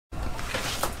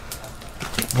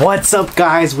What's up,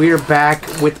 guys? We are back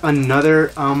with another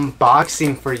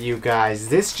unboxing for you guys.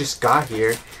 This just got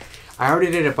here. I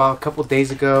ordered it about a couple days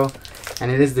ago,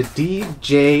 and it is the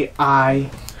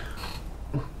DJI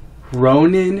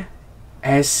Ronin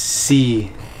SC.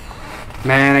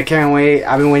 Man, I can't wait.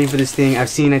 I've been waiting for this thing. I've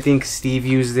seen, I think, Steve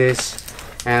use this.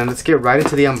 And let's get right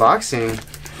into the unboxing.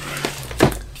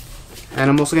 And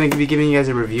I'm also going to be giving you guys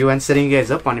a review and setting you guys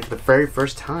up on it for the very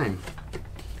first time.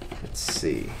 Let's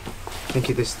see. Thank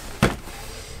you.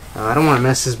 I don't want to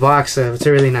mess this box up. It's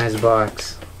a really nice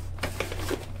box.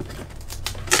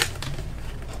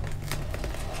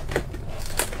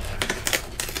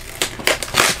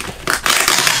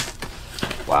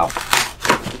 Wow.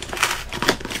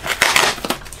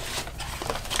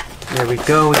 There we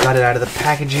go. We got it out of the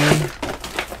packaging.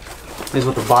 This is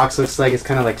what the box looks like. It's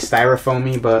kind of like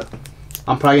styrofoamy, but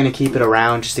I'm probably going to keep it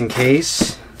around just in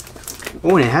case.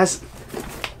 Oh, and it has...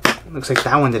 Looks like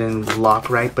that one didn't lock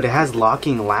right, but it has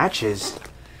locking latches.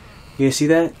 You guys see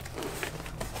that?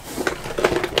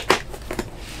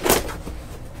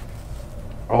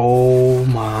 Oh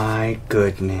my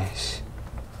goodness.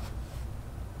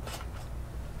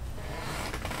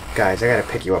 Guys, I gotta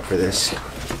pick you up for this.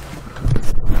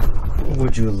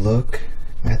 Would you look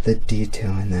at the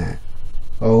detail in that?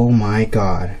 Oh my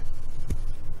god.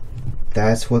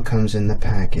 That's what comes in the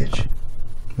package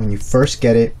when you first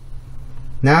get it.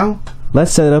 Now,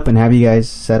 let's set it up and have you guys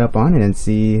set up on it and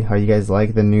see how you guys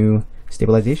like the new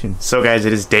stabilization. So guys,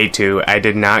 it is day 2. I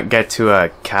did not get to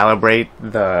calibrate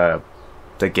the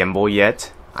gimbal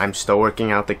yet. I'm still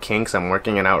working out the kinks. I'm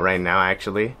working it out right now,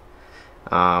 actually.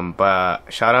 But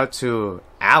shout out to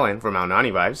Alan from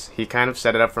Nani Vibes. He kind of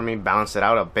set it up for me, balanced it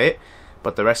out a bit.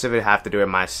 But the rest of it I have to do it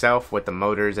myself with the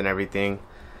motors and everything.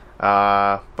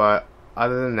 But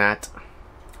other than that,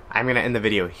 I'm going to end the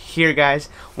video here, guys.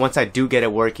 Once I do get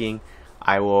it working,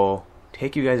 I will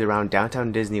take you guys around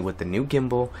downtown Disney with the new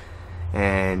gimbal,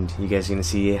 and you guys are going to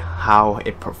see how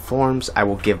it performs. I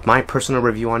will give my personal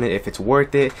review on it, if it's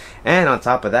worth it. And on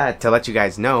top of that, to let you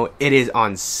guys know, it is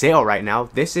on sale right now.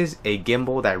 This is a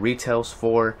gimbal that retails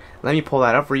for, let me pull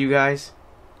that up for you guys.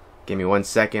 Give me 1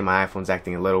 second. My iPhone's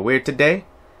acting a little weird today.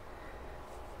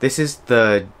 This is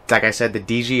the, like I said, the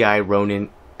DJI Ronin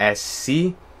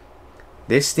SC.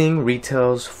 This thing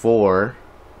retails for,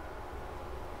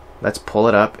 let's pull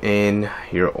it up in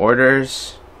your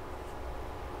orders.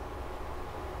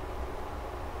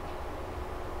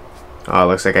 Oh, it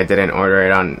looks like I didn't order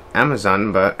it on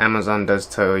Amazon, but Amazon does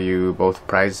tell you both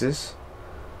prices.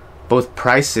 Both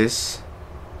prices.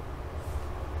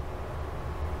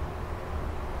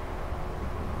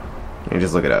 Let me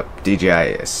just look it up.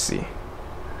 DJI SC.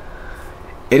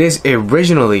 It is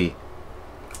originally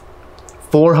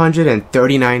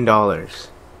 $439.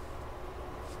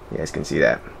 You guys can see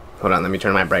that. Hold on, let me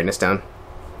turn my brightness down.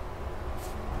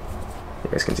 You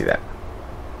guys can see that.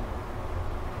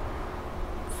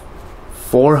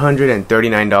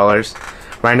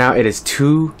 $439. Right now it is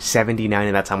 $279,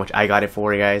 and that's how much I got it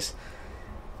for, guys.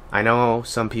 I know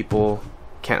some people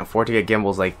can't afford to get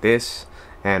gimbals like this,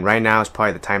 and right now is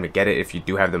probably the time to get it if you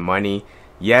do have the money.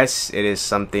 Yes, it is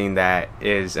something that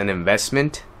is an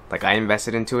investment. Like, I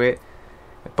invested into it.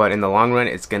 But in the long run,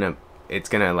 it's gonna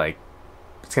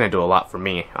do a lot for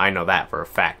me. I know that for a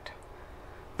fact.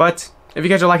 But if you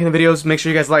guys are liking the videos, make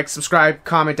sure you guys like, subscribe,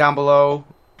 comment down below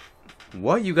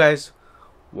what you guys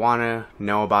wanna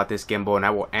know about this gimbal, and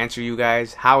I will answer you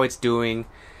guys how it's doing.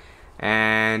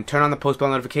 And turn on the post bell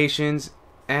notifications.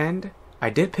 And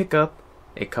I did pick up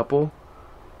a couple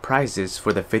prizes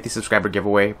for the 50 subscriber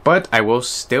giveaway, but I will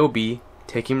still be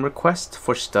taking requests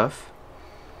for stuff.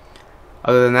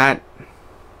 Other than that,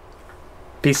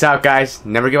 peace out, guys.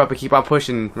 Never give up and keep on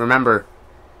pushing. Remember,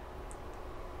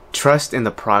 trust in the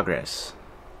progress.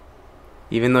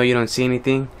 Even though you don't see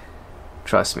anything,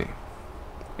 trust me,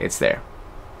 it's there.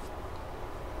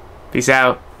 Peace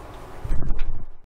out.